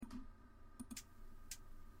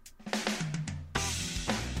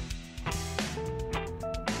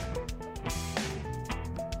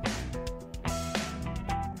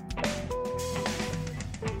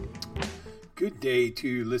Good day to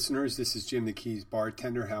you listeners. This is Jim the Keys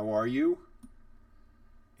bartender. How are you?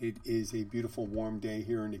 It is a beautiful warm day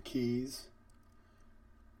here in the Keys.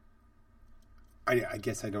 I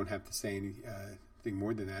guess I don't have to say anything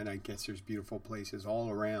more than that. I guess there's beautiful places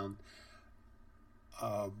all around.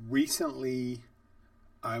 Recently,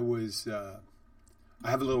 I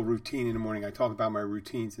have a little routine in the morning. I talk about my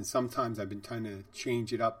routines, and sometimes I've been trying to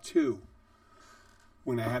change it up too.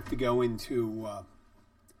 When I have to go into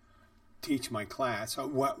teach my class.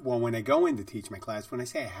 When I go in to teach my class, when I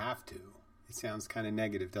say I have to, it sounds kind of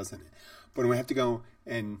negative, doesn't it? But when I have to go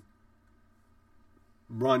and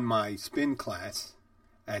run my spin class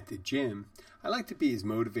at the gym, I like to be as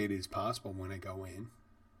motivated as possible when I go in.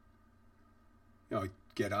 I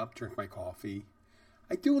get up, drink my coffee.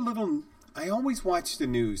 I always watch the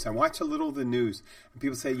news. I watch a little of the news. And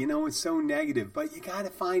people say, it's so negative. But you got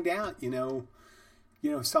to find out,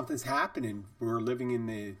 something's happening. We're living in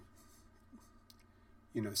the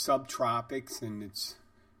subtropics, and it's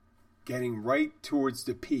getting right towards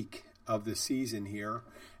the peak of the season here.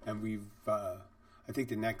 And I think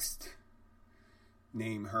the next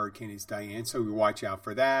named hurricane is Diane, so we watch out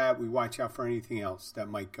for that. We watch out for anything else that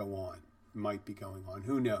might be going on.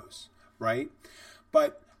 Who knows, right?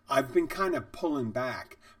 But I've been kind of pulling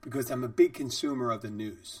back because I'm a big consumer of the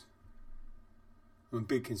news. But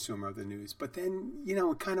then,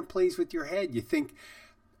 it kind of plays with your head. You think,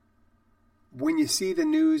 when you see the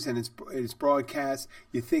news and it's broadcast,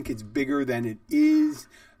 you think it's bigger than it is.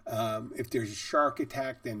 If there's a shark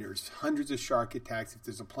attack, then there's hundreds of shark attacks. If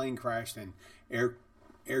there's a plane crash, then air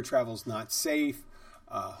travel's not safe.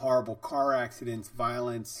 Horrible car accidents,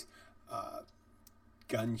 violence,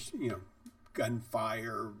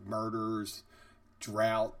 gunfire, murders,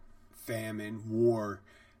 drought, famine, war.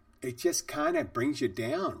 It just kind of brings you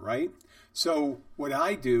down, right? So what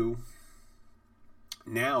I do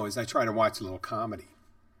now is I try to watch a little comedy.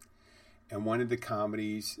 And one of the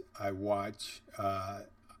comedies I watch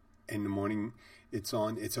in the morning, it's a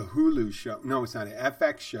Hulu show. No, it's not an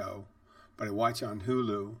FX show, but I watch it on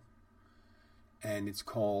Hulu. And it's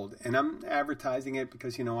called, and I'm advertising it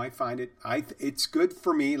because, I find it's good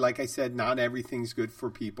for me. Like I said, not everything's good for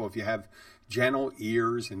people. If you have gentle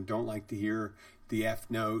ears and don't like to hear the F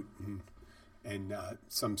note and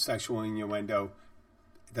some sexual innuendo,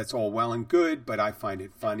 that's all well and good, but I find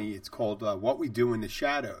it funny. It's called What We Do in the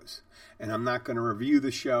Shadows. And I'm not going to review the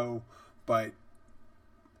show, but,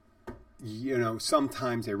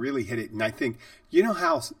 sometimes they really hit it. And I think,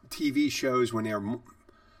 how TV shows, when they're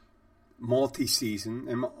multi-season,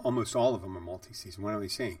 and almost all of them are multi-season, what am I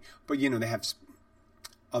saying? But, they have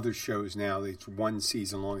other shows now that's one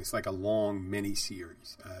season long. It's like a long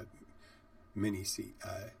mini-series,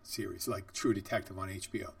 series, like True Detective on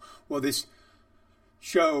HBO. Well, this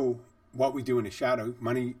show, What We Do in the Shadows,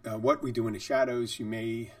 What We Do in the Shadows, you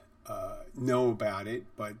may know about it,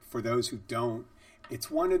 but for those who don't, it's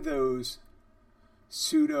one of those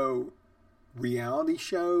pseudo reality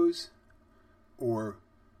shows, or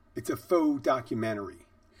it's a faux documentary.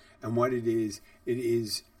 And what it is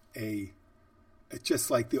just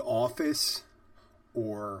like The Office,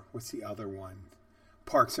 or what's the other one?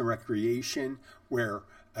 Parks and Recreation, where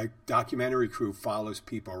a documentary crew follows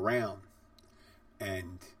people around.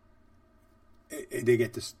 And they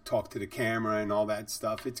get to talk to the camera and all that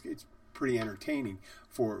stuff. It's pretty entertaining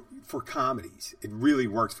for comedies. It really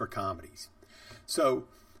works for comedies. So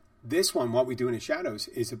this one, What We Do in the Shadows,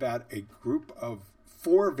 is about a group of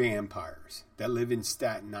 4 vampires that live in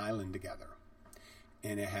Staten Island together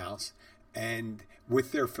in a house and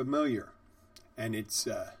with their familiar. And it's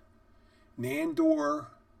Nandor,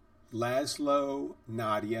 Laszlo,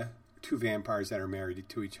 Nadia, 2 vampires that are married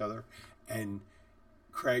to each other, and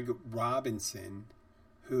Craig Robinson,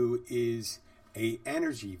 who is a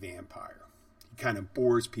energy vampire. He kind of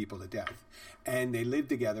bores people to death. And they live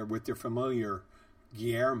together with their familiar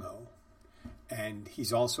Guillermo, and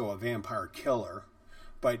he's also a vampire killer.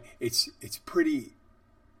 But it's pretty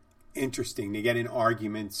interesting. They get in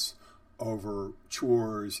arguments over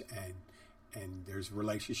chores, and there's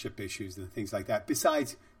relationship issues and things like that.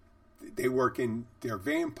 Besides, they work in their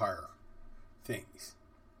vampire things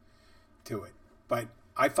to it. But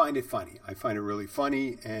I find it funny. I find it really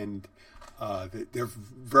funny, and they're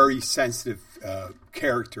very sensitive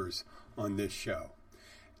characters on this show.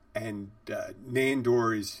 And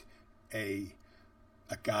Nandor is a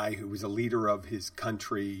guy who was a leader of his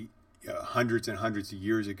country hundreds and hundreds of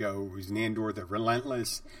years ago. It was Nandor the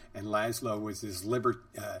Relentless, and Laszlo was this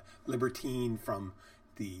libertine from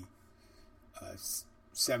the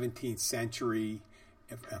 17th century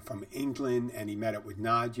from England, and he met up with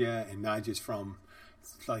Nadia, and Nadia's from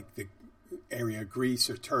like the area of Greece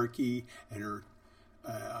or Turkey, and her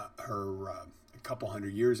a couple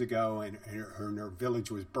hundred years ago, and her village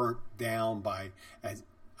was burnt down by, I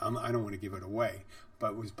don't want to give it away,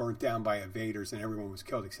 but was burnt down by invaders, and everyone was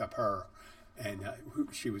killed except her, and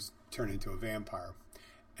she was turned into a vampire,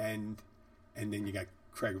 and then you got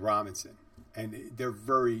Craig Robinson, and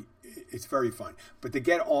it's very fun. But to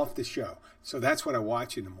get off the show, so that's what I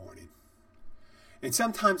watch in the morning, and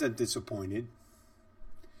sometimes I'm disappointed.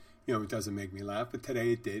 It doesn't make me laugh, but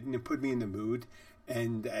today it did, and it put me in the mood.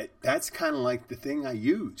 And that's kind of like the thing I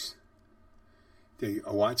use. I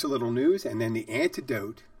watch a little news, and then the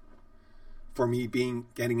antidote for me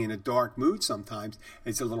getting in a dark mood sometimes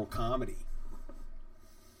is a little comedy.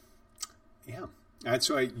 Yeah, that's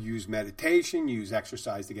why I use meditation, use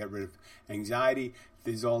exercise to get rid of anxiety.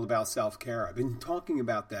 This is all about self-care. I've been talking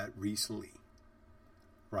about that recently,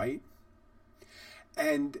 right?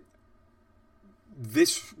 And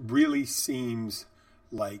this really seems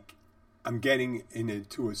like I'm getting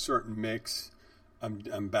into a certain mix.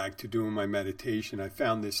 I'm back to doing my meditation. I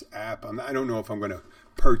found this app. I don't know if I'm going to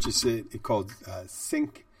purchase it. It's called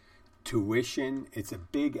Sync Tuition. It's a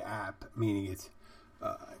big app, meaning it's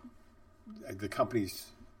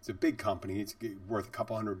it's a big company. It's worth a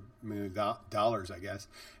couple $100 million, I guess.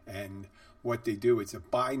 And what they do, it's a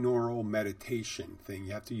binaural meditation thing.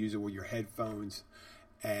 You have to use it with your headphones,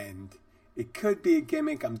 and it could be a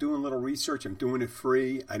gimmick. I'm doing a little research. I'm doing it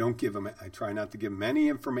free. I try not to give them any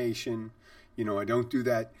information. I don't do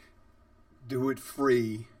that. Do it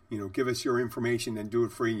free. Give us your information, then do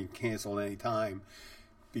it free, and you cancel at any time.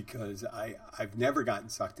 Because I've never gotten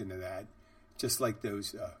sucked into that. Just like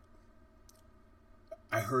those,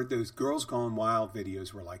 I heard those Girls Gone Wild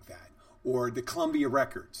videos were like that. Or the Columbia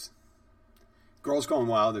Records. Girls Gone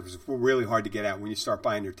Wild, it was really hard to get out. When you start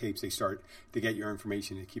buying their tapes, they start to get your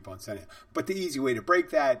information and keep on sending it. But the easy way to break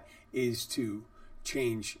that is to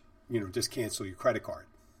change, just cancel your credit card.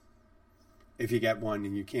 If you get one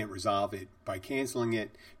and you can't resolve it by canceling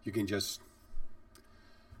it, you can just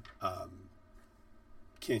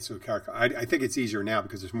cancel your credit card. I think it's easier now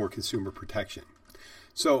because there's more consumer protection.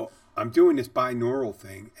 So I'm doing this binaural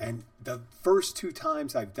thing, and the first 2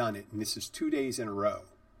 times I've done it, and this is 2 days in a row,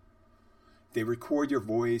 they record your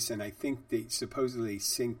voice, and I think they supposedly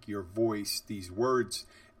sync your voice, these words,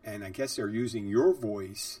 and I guess they're using your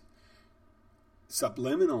voice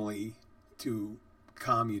subliminally to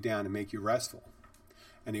calm you down and make you restful.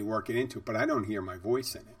 And they work it into it, but I don't hear my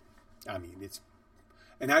voice in it.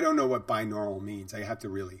 And I don't know what binaural means. I have to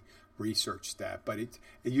really research that, but it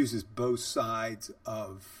uses both sides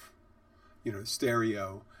of,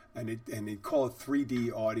 stereo, and they call it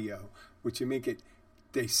 3D audio, which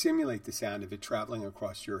they simulate the sound of it traveling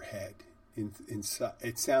across your head.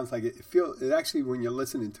 It sounds like it actually, when you're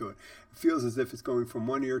listening to it, it feels as if it's going from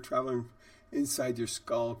one ear, traveling inside your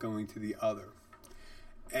skull, going to the other.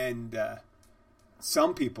 And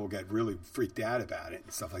some people get really freaked out about it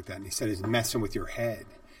and stuff like that. And they said it's messing with your head.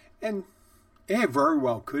 And it very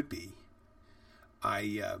well could be.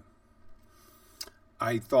 I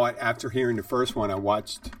thought after hearing the first one, I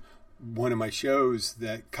watched one of my shows,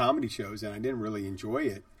 comedy shows, and I didn't really enjoy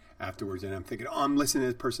it afterwards. And I'm thinking, I'm listening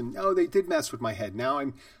to this person. Oh, they did mess with my head. Now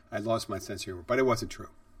I lost my sense of humor. But it wasn't true.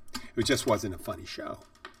 It just wasn't a funny show.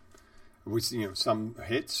 It was, some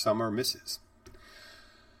hits, some are misses.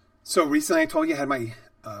 So recently I told you I had my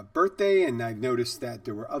birthday, and I noticed that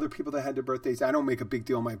there were other people that had their birthdays. I don't make a big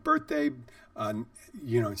deal of my birthday.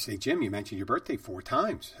 Say, Jim, you mentioned your birthday 4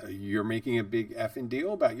 times. You're making a big effing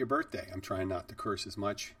deal about your birthday. I'm trying not to curse as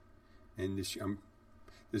much. And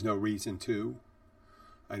there's no reason to.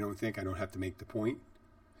 I don't have to make the point.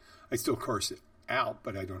 I still curse it out,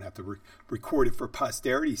 but I don't have to record it for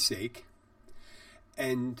posterity's sake.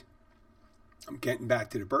 And I'm getting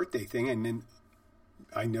back to the birthday thing, and then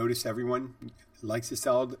I notice everyone likes to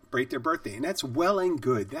celebrate their birthday, and that's well and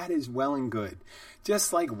good. That is well and good.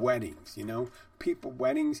 Just like weddings,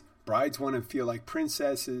 weddings, brides want to feel like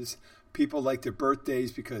princesses. People like their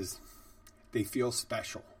birthdays because they feel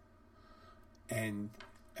special. And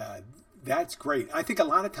that's great. I think a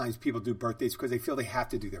lot of times people do birthdays because they feel they have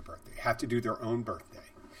to do their birthday, have to do their own birthday.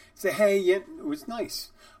 Say, hey, yeah, it was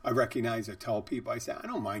nice. I tell people, I say, I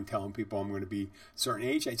don't mind telling people I'm going to be a certain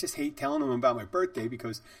age. I just hate telling them about my birthday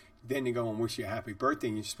because then they go and wish you a happy birthday,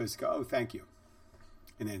 and you're supposed to go, oh, thank you.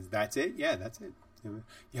 And then that's it? Yeah, that's it. You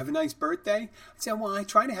have a nice birthday? I say, well, I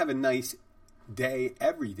try to have a nice day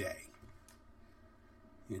every day.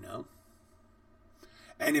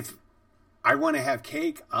 And if I want to have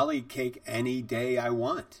cake, I'll eat cake any day I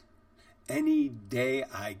want. Any day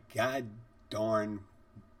I I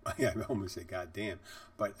almost said goddamn,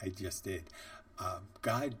 but I just did.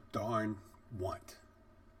 God darn want.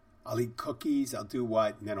 I'll eat cookies, I'll do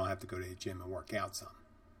what, and then I'll have to go to the gym and work out some.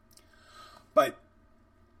 But,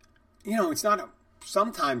 it's not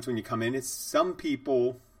sometimes when you come in, it's some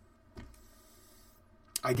people,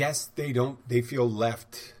 I guess they feel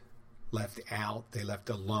left out, they left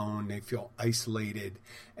alone, they feel isolated,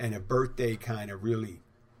 and a birthday kind of really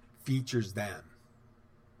features them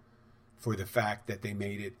for the fact that they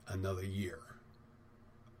made it another year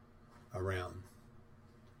around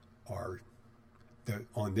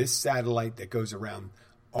on this satellite that goes around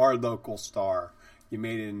our local star. You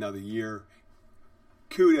made it another year.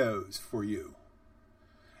 Kudos for you.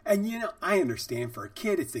 And I understand for a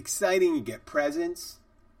kid it's exciting, you get presents,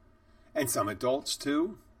 and some adults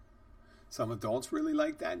too. Some adults really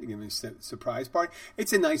like that. You give them a surprise party.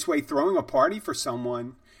 It's a nice way. Throwing a party for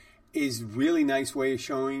someone is a really nice way of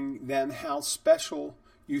showing them how special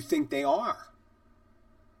you think they are.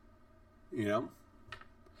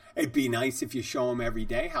 It'd be nice if you show them every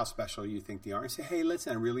day how special you think they are and say, hey,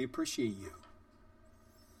 listen, I really appreciate you.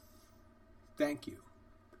 Thank you.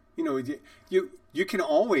 You can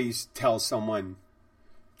always tell someone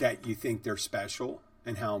that you think they're special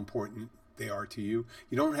and how important they are to you.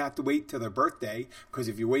 You don't have to wait till their birthday, because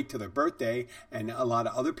if you wait till their birthday and a lot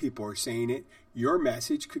of other people are saying it, your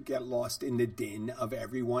message could get lost in the din of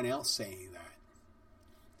everyone else saying that.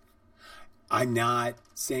 I'm not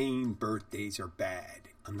saying birthdays are bad.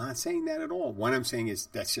 I'm not saying that at all. What I'm saying is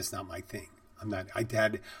that's just not my thing. I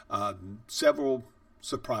had several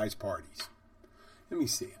surprise parties. Let me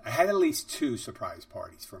see. I had at least 2 surprise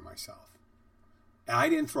parties for myself. And I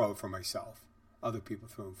didn't throw it for myself. Other people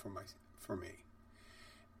threw them for me.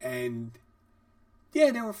 And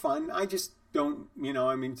yeah, they were fun. I just don't,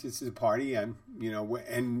 this is a party, and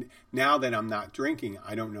and now that I'm not drinking,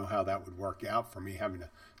 I don't know how that would work out for me, having a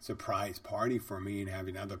surprise party for me and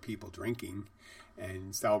having other people drinking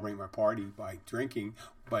and celebrate my party by drinking.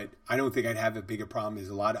 But I don't think I'd have a bigger problem as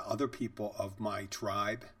a lot of other people of my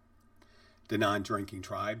tribe, the non-drinking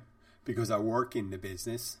tribe, because I work in the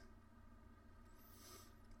business.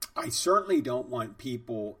 I certainly don't want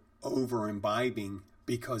people over-imbibing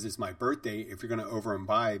because it's my birthday. If you're going to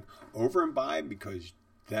over-imbibe because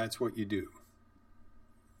that's what you do.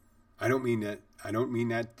 I don't mean that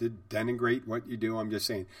to denigrate what you do. I'm just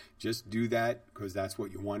saying, just do that because that's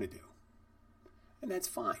what you want to do. And that's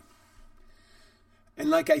fine. And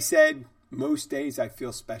like I said, most days I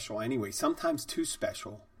feel special anyway, sometimes too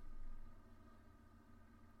special.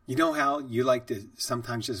 You know how you like to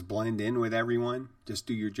sometimes just blend in with everyone, just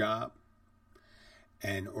do your job,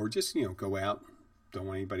 or just go out, don't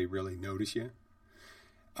want anybody to really notice you.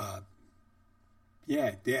 I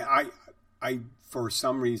for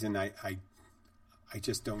some reason I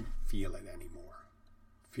just don't feel it anymore.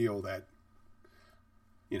 Feel that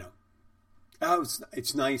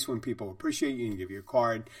it's nice when people appreciate you and give you a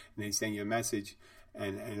card and they send you a message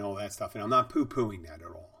and all that stuff. And I'm not poo-pooing that at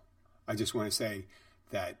all. I just want to say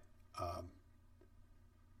that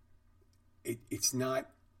it's not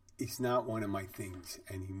one of my things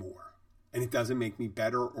anymore, and it doesn't make me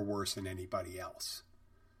better or worse than anybody else.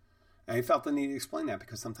 And I felt the need to explain that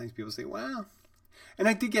because sometimes people say, "Well," and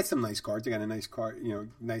I did get some nice cards. I got a nice card,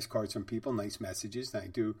 nice cards from people, nice messages, and I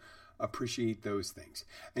do appreciate those things.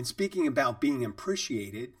 And speaking about being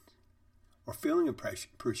appreciated or feeling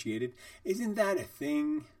appreciated, isn't that a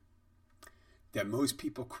thing that most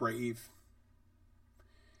people crave?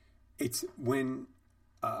 It's when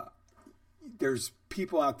there's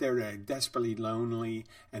people out there that are desperately lonely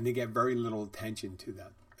and they get very little attention to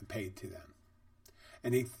them, paid to them.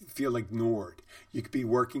 And they feel ignored. You could be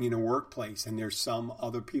working in a workplace and there's some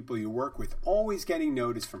other people you work with always getting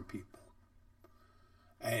notice from people.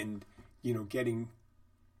 And, getting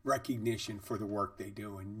recognition for the work they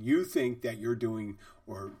do. And you think that you're doing,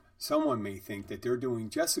 or someone may think that they're doing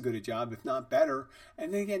just as good a job, if not better,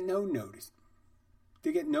 and they get no notice.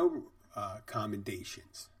 They get no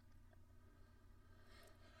commendations.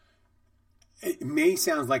 It may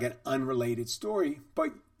sound like an unrelated story,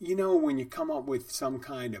 but when you come up with some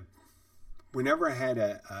kind of, whenever I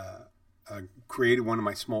had created one of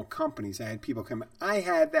my small companies, I had people come, I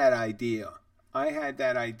had that idea,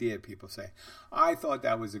 people say. I thought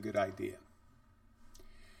that was a good idea.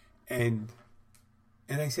 And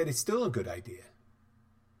I said, it's still a good idea.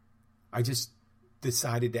 I just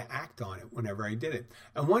decided to act on it whenever I did it.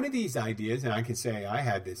 And one of these ideas, and I can say I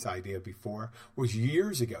had this idea before, was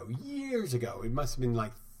years ago. It must have been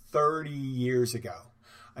like 30 years ago.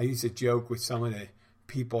 I used to joke with some of the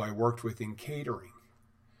people I worked with in catering.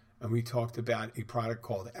 And we talked about a product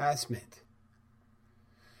called Assmint.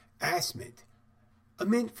 Assmint, a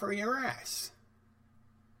mint for your ass.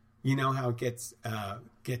 You know how it gets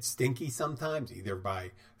stinky sometimes, either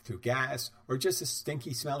through gas or just a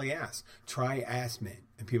stinky, smelly ass. Try ass mint.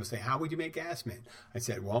 And people say, how would you make ass mint? I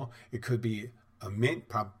said, well, it could be a mint,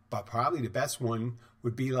 but probably the best one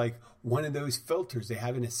would be like one of those filters they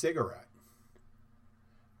have in a cigarette,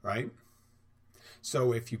 right?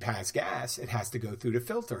 So if you pass gas, it has to go through the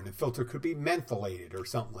filter, and the filter could be mentholated or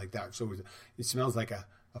something like that. So it smells like a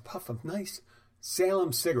puff of nice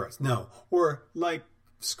Salem cigarettes. No, or like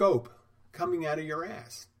scope coming out of your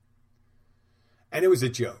ass. And it was a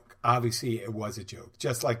joke. Obviously, it was a joke.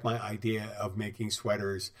 Just like my idea of making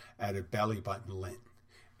sweaters out of belly button lint.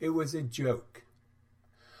 It was a joke.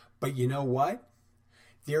 But you know what?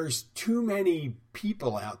 There's too many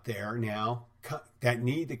people out there now that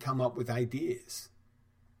need to come up with ideas.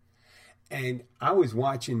 And I was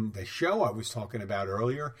watching the show I was talking about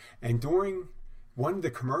earlier, and during one of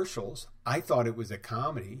the commercials, I thought it was a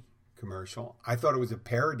comedy commercial. I thought it was a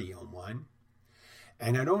parody on one.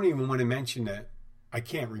 And I don't even want to mention that. I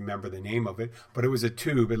can't remember the name of it, but it was a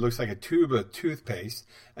tube. It looks like a tube of toothpaste.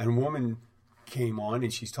 And a woman came on,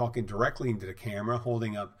 and she's talking directly into the camera,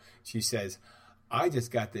 holding up. She says, I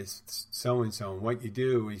just got this so-and-so. And what you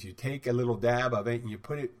do is you take a little dab of it and you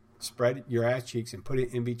spread your ass cheeks and put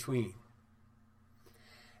it in between.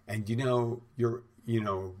 And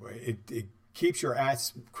it keeps your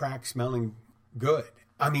ass crack smelling good.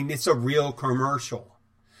 I mean, it's a real commercial.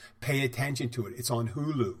 Pay attention to it. It's on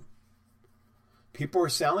Hulu. People are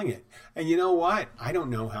selling it. And you know what? I don't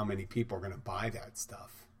know how many people are going to buy that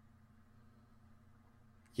stuff.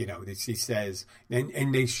 You know, she says,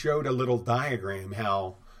 and they showed a little diagram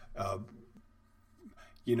how,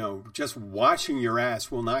 just washing your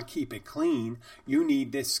ass will not keep it clean. You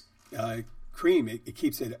need this cream. It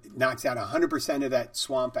knocks out 100% of that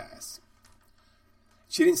swamp ass.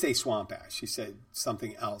 She didn't say swamp ass. She said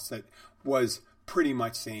something else that was pretty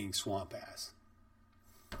much saying swamp ass.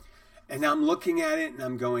 And I'm looking at it and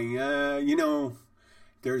I'm going, there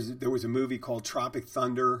was a movie called Tropic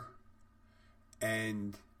Thunder.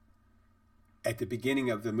 And at the beginning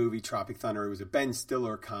of the movie Tropic Thunder, it was a Ben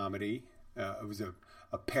Stiller comedy. It was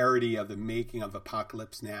a parody of the making of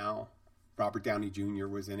Apocalypse Now. Robert Downey Jr.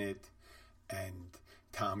 was in it. And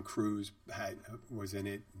Tom Cruise was in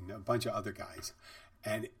it. And a bunch of other guys.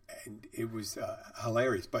 And it was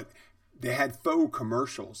hilarious. But they had faux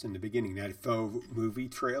commercials in the beginning. They had faux movie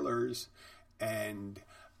trailers and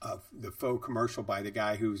the faux commercial by the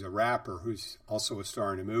guy who's a rapper who's also a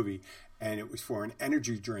star in a movie. And it was for an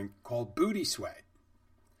energy drink called Booty Sweat.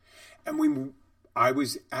 And I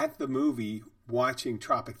was at the movie watching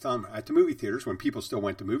Tropic Thunder at the movie theaters when people still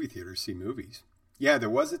went to movie theaters to see movies. Yeah, there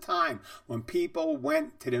was a time when people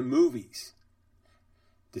went to the movies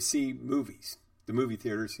to see movies. The movie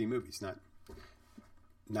theaters see movies,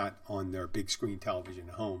 not on their big screen television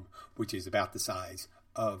at home, which is about the size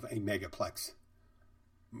of a megaplex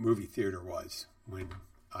movie theater was when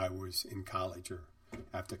I was in college or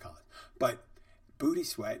after college. But Booty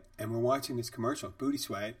Sweat, and we're watching this commercial, Booty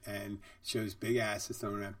Sweat, and shows big asses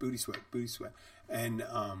thrown around, Booty Sweat, Booty Sweat. And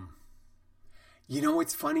you know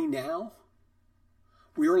what's funny now?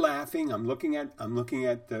 We were laughing. I'm looking at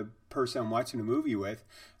the person I'm watching the movie with,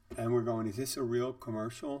 and we're going, is this a real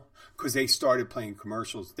commercial? Because they started playing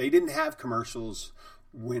commercials. They didn't have commercials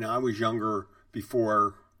when I was younger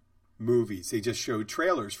before movies. They just showed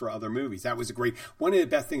trailers for other movies. That was one of the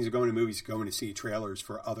best things of going to movies is going to see trailers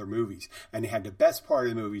for other movies. And they had the best part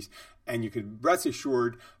of the movies. And you could rest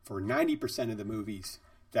assured for 90% of the movies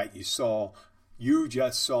that you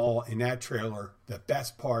just saw in that trailer the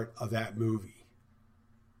best part of that movie.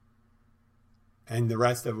 And the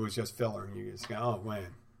rest of it was just filler. And you just go, oh,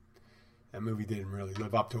 man. That movie didn't really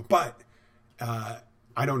live up to it. But I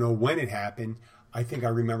don't know when it happened. I think I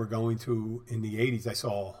remember going to, in the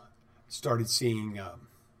 80s, started seeing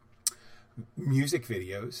music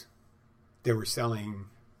videos. They were selling,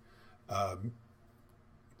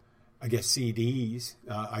 CDs.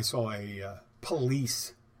 I saw a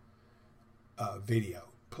Police video.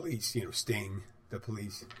 Police, Sting, the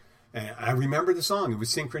Police. And I remember the song. It was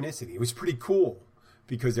Synchronicity. It was pretty cool.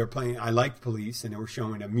 Because they're playing, I liked Police, and they were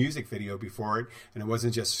showing a music video before it, and it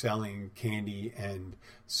wasn't just selling candy and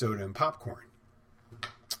soda and popcorn.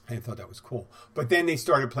 I thought that was cool. But then they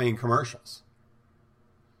started playing commercials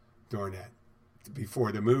during that,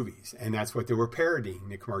 before the movies, and that's what they were parodying,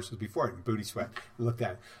 the commercials before it, and Booty Sweat. I looked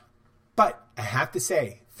at it. But I have to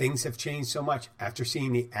say, things have changed so much. After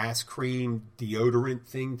seeing the ass cream deodorant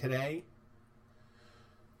thing today,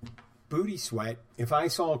 Booty Sweat, if I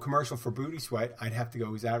saw a commercial for Booty Sweat, I'd have to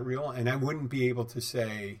go, is that real? And I wouldn't be able to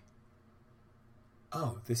say,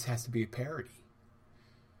 oh, this has to be a parody.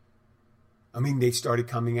 I mean, they started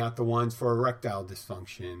coming out the ones for erectile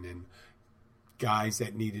dysfunction and guys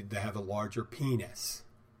that needed to have a larger penis.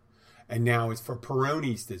 And now it's for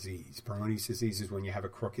Peyronie's disease. Peyronie's disease is when you have a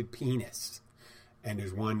crooked penis. And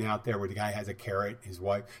there's one out there where the guy has a carrot, his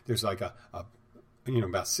wife, there's like about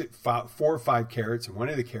 4 or 5 carrots, and one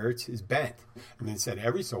of the carrots is bent. And they said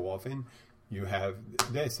every so often you have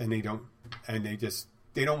this, and they don't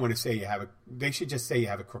want to say they should just say you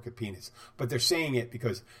have a crooked penis. But they're saying it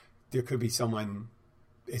because there could be someone,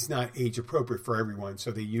 it's not age appropriate for everyone,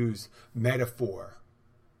 so they use metaphor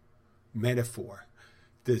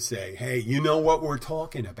to say, hey, you know what we're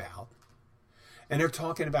talking about. And they're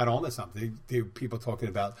talking about all this stuff. People talking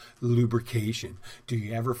about lubrication. Do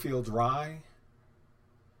you ever feel dry?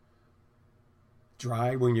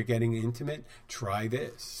 Dry when you're getting intimate? Try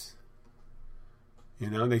this.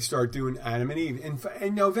 They start doing Adam and Eve.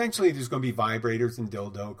 And eventually there's going to be vibrators and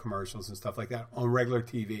dildo commercials and stuff like that on regular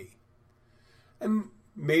TV. And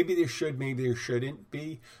maybe there should, maybe there shouldn't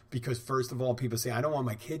be. Because first of all, people say, I don't want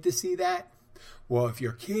my kid to see that. Well, if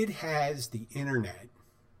your kid has the internet,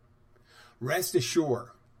 rest assured,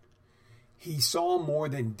 he saw more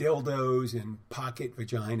than dildos and pocket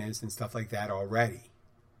vaginas and stuff like that already.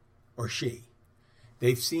 Or she.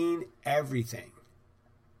 They've seen everything.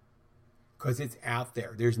 Because it's out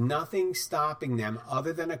there. There's nothing stopping them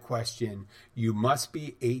other than a question. You must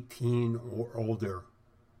be 18 or older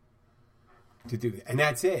to do it. And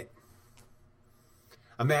that's it.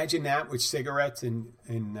 Imagine that with cigarettes and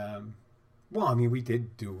we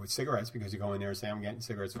did do it with cigarettes because you go in there and say, I'm getting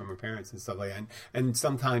cigarettes from my parents and stuff like that. And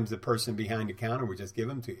sometimes the person behind the counter would just give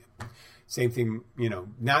them to you. Same thing,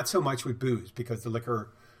 not so much with booze because the liquor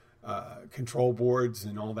control boards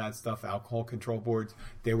and all that stuff, alcohol control boards,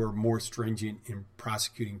 they were more stringent in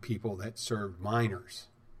prosecuting people that served minors.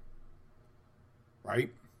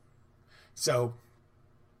 Right? So,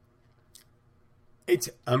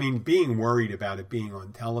 being worried about it being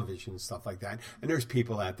on television, stuff like that. And there's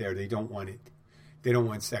people out there, they don't want it. They don't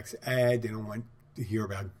want sex ed. They don't want to hear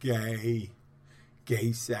about gay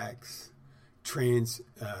sex, trans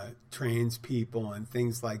people and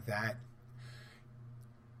things like that.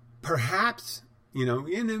 Perhaps,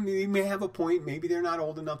 they may have a point. Maybe they're not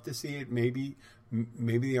old enough to see it. Maybe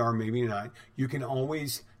they are, maybe not. You can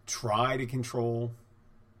always try to control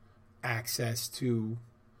access to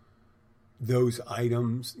those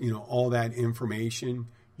items, all that information.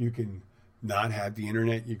 You can not have the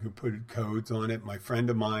internet. You can put codes on it. My friend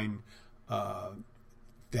of mine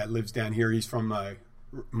that lives down here, he's from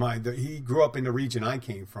he grew up in the region I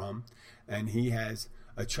came from, and he has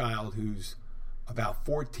a child who's about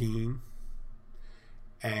 14,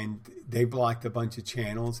 and they blocked a bunch of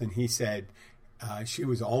channels, and he said she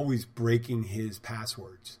was always breaking his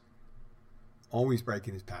passwords.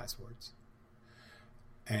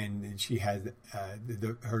 And she has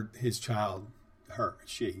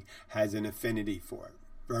she has an affinity for it.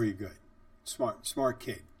 Very good. Smart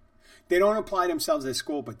kid. They don't apply themselves at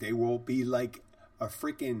school, but they will be like a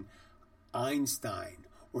freaking Einstein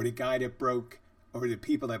or the guy that broke, or the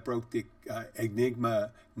people that broke the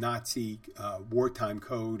Enigma Nazi wartime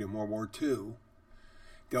code in World War II.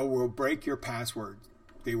 They will break your password.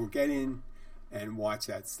 They will get in and watch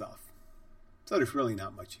that stuff. So there's really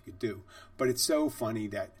not much you could do. But it's so funny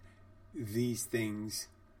that these things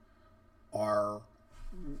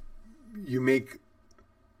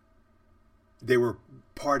they were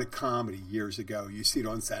part of comedy years ago. You see it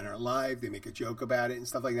on Saturday Night Live. They make a joke about it and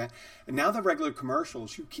stuff like that. And now the regular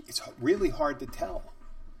commercials, it's really hard to tell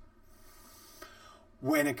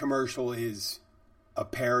when a commercial is a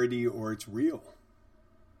parody or it's real.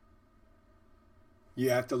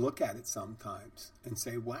 You have to look at it sometimes and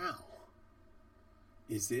say, wow,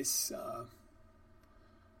 is this,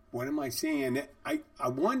 what am I seeing? And I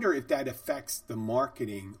wonder if that affects the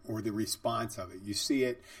marketing or the response of it. You see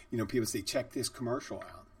it, people say, check this commercial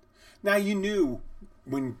out. Now, you knew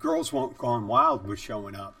when Girls Gone Wild was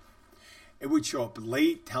showing up, it would show up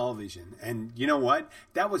late television. And you know what?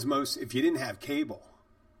 That was if you didn't have cable,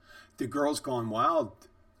 the Girls Gone Wild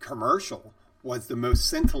commercial was the most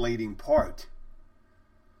scintillating part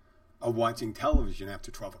of watching television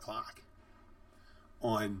after 12 o'clock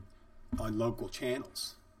on local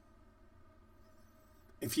channels.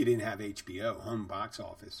 If you didn't have HBO, Home Box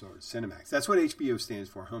Office, or Cinemax. That's what HBO stands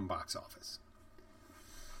for, Home Box Office.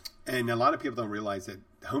 And a lot of people don't realize that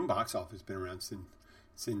Home Box Office has been around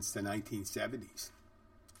since the 1970s.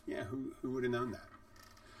 Yeah, who would have known that?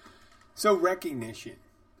 So recognition.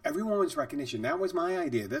 Everyone wants recognition. That was my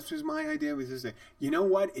idea. This was my idea. Was to say, you know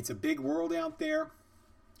what? It's a big world out there.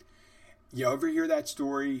 You ever hear that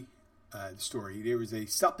story? There was a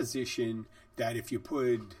supposition that if you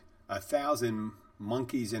put 1,000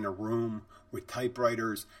 monkeys in a room with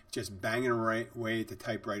typewriters, just banging away at the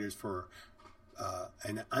typewriters for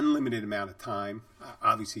an unlimited amount of time,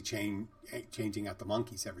 obviously changing out the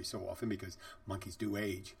monkeys every so often because monkeys do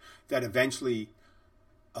age, that eventually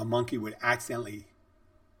a monkey would accidentally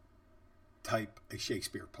type a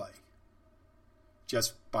Shakespeare play.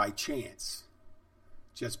 Just by chance.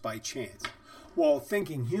 Well,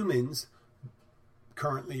 thinking humans,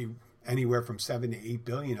 currently anywhere from 7 to 8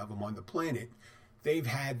 billion of them on the planet, they've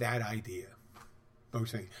had that idea.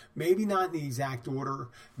 Maybe not in the exact order,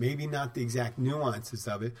 maybe not the exact nuances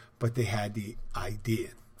of it, but they had the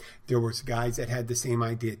idea. There was guys that had the same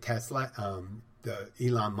idea Tesla, the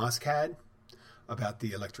Elon Musk had about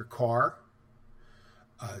the electric car.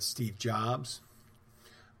 Steve Jobs,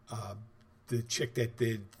 the chick that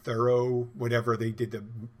did Thorough, whatever they did,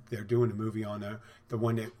 they're doing a movie on the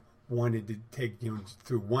one that wanted to take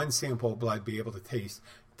through one sample of blood, be able to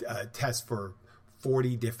test for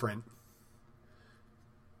 40 different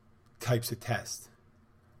types of tests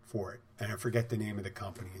for it. And I forget the name of the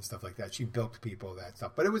company and stuff like that. She bilked people, that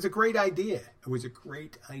stuff. But it was a great idea. A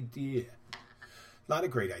lot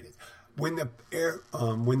of great ideas. When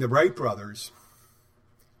the Wright brothers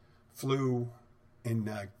flew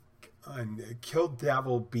on Kill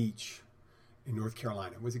Devil Beach in North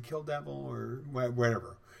Carolina. Was it Kill Devil or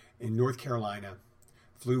whatever? In North Carolina,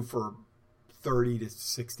 flew for 30 to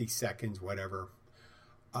 60 seconds, whatever.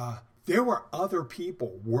 There were other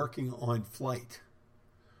people working on flight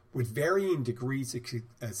with varying degrees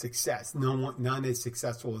of success. None as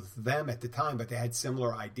successful as them at the time, but they had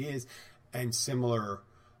similar ideas and similar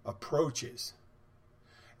approaches.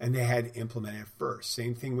 And they had implemented first.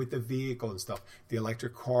 Same thing with the vehicle and stuff. The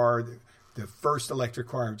electric car, the first electric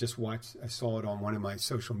car I saw it on one of my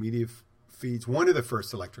social media feeds. One of the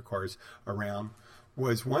first electric cars around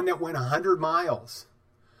was one that went 100 miles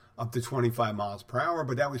up to 25 miles per hour,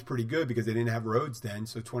 but that was pretty good because they didn't have roads then.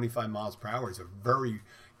 So 25 miles per hour is a very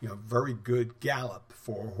good gallop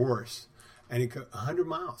for a horse. And it could 100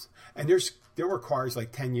 miles. And there were cars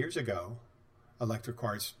like 10 years ago, electric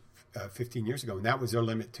cars 15 years ago, and that was their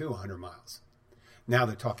limit too, 100 miles. Now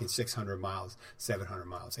they're talking 600 miles, 700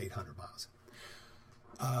 miles, 800 miles.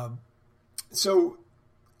 So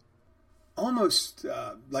almost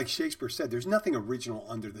like Shakespeare said, there's nothing original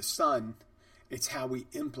under the sun. It's how we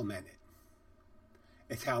implement it.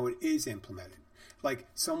 It's how it is implemented. Like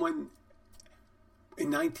someone in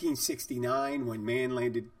 1969, when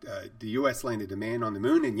the U.S. landed a man on the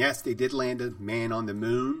moon, and yes, they did land a man on the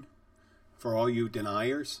moon, for all you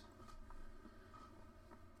deniers.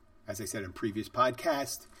 As I said in previous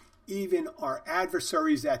podcasts, even our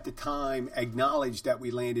adversaries at the time acknowledged that we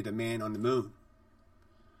landed a man on the moon.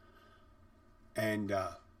 And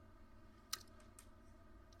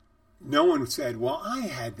no one said, well, I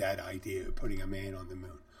had that idea of putting a man on the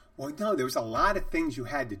moon. Well, no, there was a lot of things you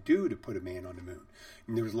had to do to put a man on the moon.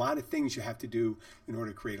 And there was a lot of things you have to do in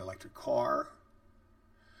order to create an electric car.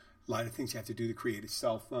 A lot of things you have to do to create a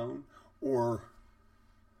cell phone or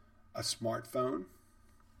a smartphone.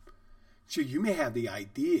 So you may have the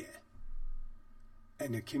idea,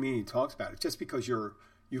 and the community talks about it. Just because you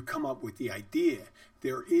come up with the idea,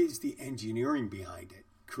 there is the engineering behind it,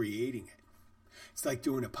 creating it. It's like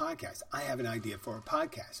doing a podcast. I have an idea for a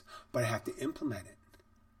podcast, but I have to implement it.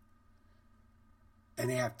 And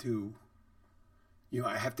I have to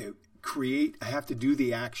create, I have to do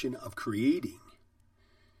the action of creating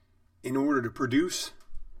in order to produce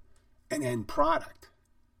an end product.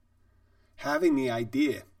 Having the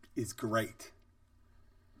idea is great.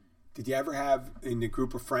 Did you ever have in a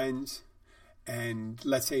group of friends, and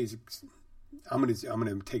let's say I'm going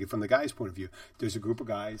to take it from the guy's point of view. There's a group of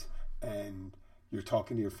guys, and you're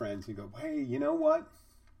talking to your friends, and you go, hey, you know what?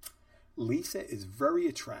 Lisa is very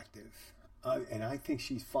attractive, and I think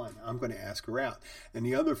she's fun. I'm going to ask her out. And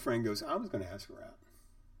the other friend goes, I was going to ask her out.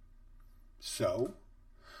 So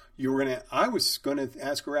I was going to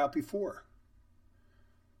ask her out before.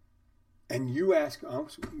 And you ask,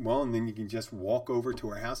 well, and then you can just walk over to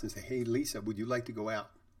her house and say, hey, Lisa, would you like to go out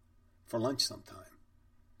for lunch sometime?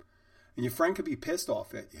 And your friend could be pissed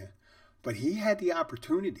off at you, but he had the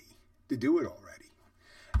opportunity to do it already.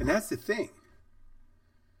 And that's the thing.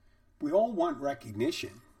 We all want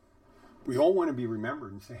recognition. We all want to be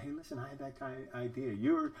remembered and say, hey, listen, I had that kind of idea.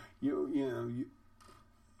 You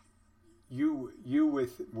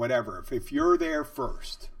with whatever. If you're there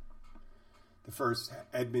first, the first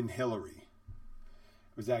Edmund Hillary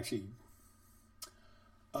was actually,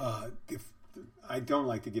 I don't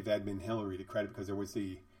like to give Edmund Hillary the credit because there was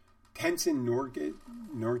the Tenzin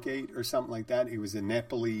Norgate or something like that. He was a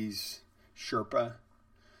Nepalese Sherpa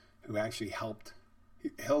who actually helped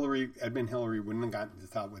Edmund Hillary wouldn't have gotten to the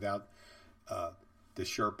top without the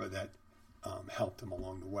Sherpa that helped him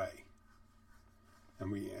along the way.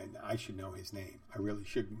 And I should know his name. I really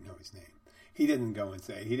should know his name. He didn't go and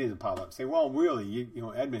say, he didn't pop up and say, well, really,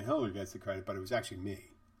 Edmund Hillary gets the credit, but it was actually me.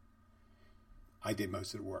 I did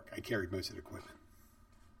most of the work. I carried most of the equipment.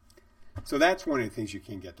 So that's one of the things you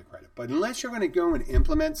can get the credit. But unless you're going to go and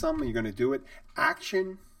implement something, you're going to do it.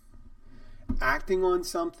 Acting on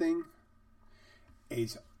something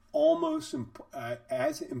is almost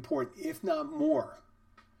as important, if not more,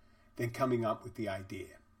 than coming up with the idea.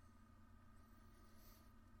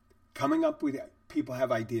 People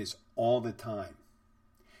have ideas all the time.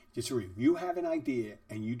 Just remember, you have an idea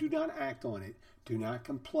and you do not act on it, do not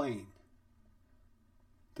complain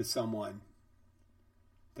to someone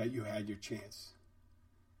that you had your chance,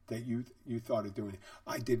 that you thought of doing it.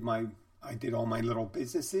 I did all my little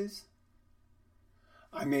businesses.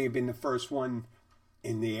 I may have been the first one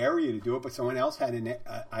in the area to do it, but someone else had an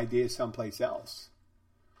idea someplace else.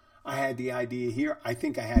 I had the idea here. I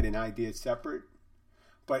think I had an idea separate,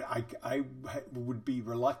 but I would be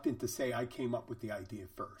reluctant to say I came up with the idea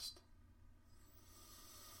first.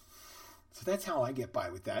 So that's how I get by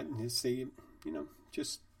with that, and just say,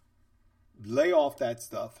 just lay off that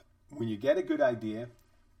stuff. When you get a good idea,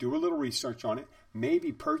 do a little research on it,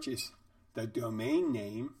 maybe purchase the domain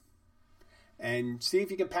name, and see if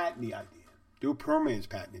you can patent the idea. Do a poor man's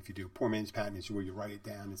patent if you do. Poor man's patent is where you write it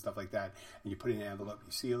down and stuff like that, and you put it in an envelope,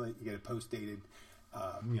 you seal it, you get it post-dated,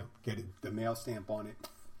 get the mail stamp on it,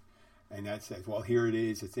 and that says, well, here it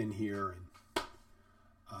is, it's in here,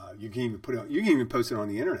 and you can even post it on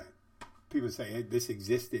the internet. People say, hey, this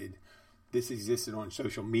existed on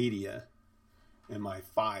social media in my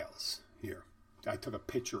files here. I took a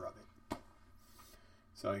picture of it.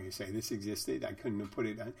 So you can say this existed. I couldn't have put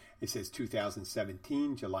it on. It says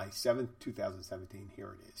 2017, July 7th, 2017.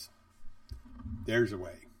 Here it is. There's a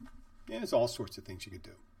way. Yeah, there's all sorts of things you could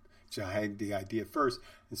do. So I had the idea first,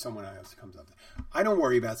 and someone else comes up. I don't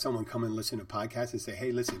worry about someone coming and listening to podcasts and say,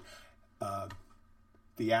 hey, listen,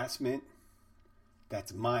 the Ass Mint,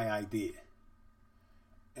 that's my idea.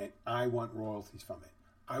 And I want royalties from it.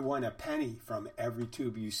 I want a penny from every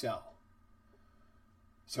tube you sell.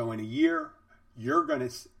 So in a year, you're going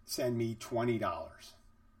to send me $20.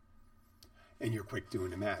 And you're quick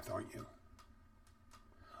doing the math, aren't you?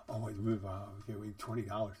 Oh, wait,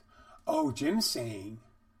 $20. Oh, Jim's saying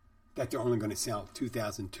that they're only going to sell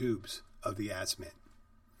 2,000 tubes of the Ass Mint.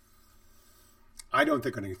 I don't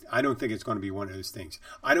think it's going to be one of those things.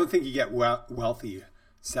 I don't think you get wealthy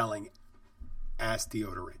selling ass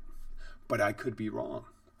deodorant. But I could be wrong.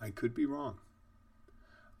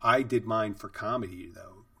 I did mine for comedy,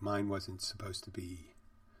 though. Mine wasn't supposed to be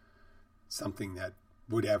something that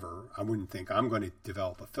I wouldn't think I'm going to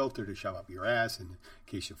develop a filter to shove up your ass in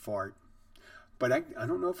case you fart. But I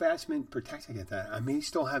don't know if Ass Mint protects against that. I may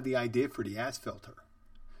still have the idea for the ass filter.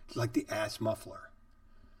 It's like the ass muffler.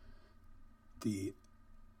 The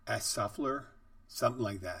ass suffler, something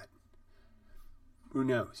like that. Who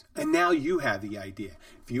knows? And now you have the idea.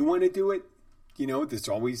 If you want to do it, there's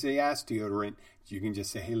always the ass deodorant. You can just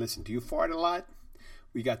say, hey, listen, do you fart a lot?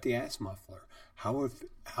 We got the ass muffler. How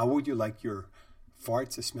would you like your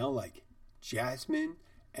farts to smell like? Jasmine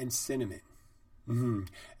and cinnamon. And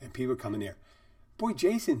people come in there. Boy,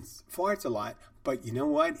 Jason farts a lot, but you know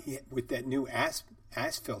what? With that new ass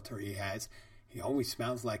filter he has, he always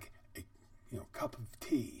smells like a cup of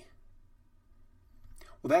tea.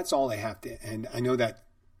 Well, that's all I have to, and I know that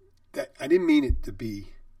I didn't mean it to be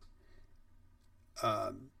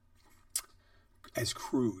as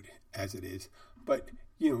crude as it is, but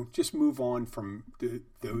just move on from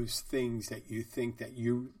those things that you think that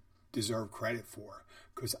you deserve credit for,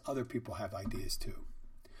 because other people have ideas too.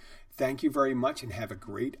 Thank you very much, and have a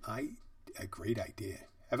great idea.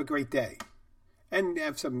 Have a great day, and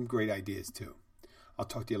have some great ideas too. I'll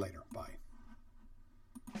talk to you later. Bye.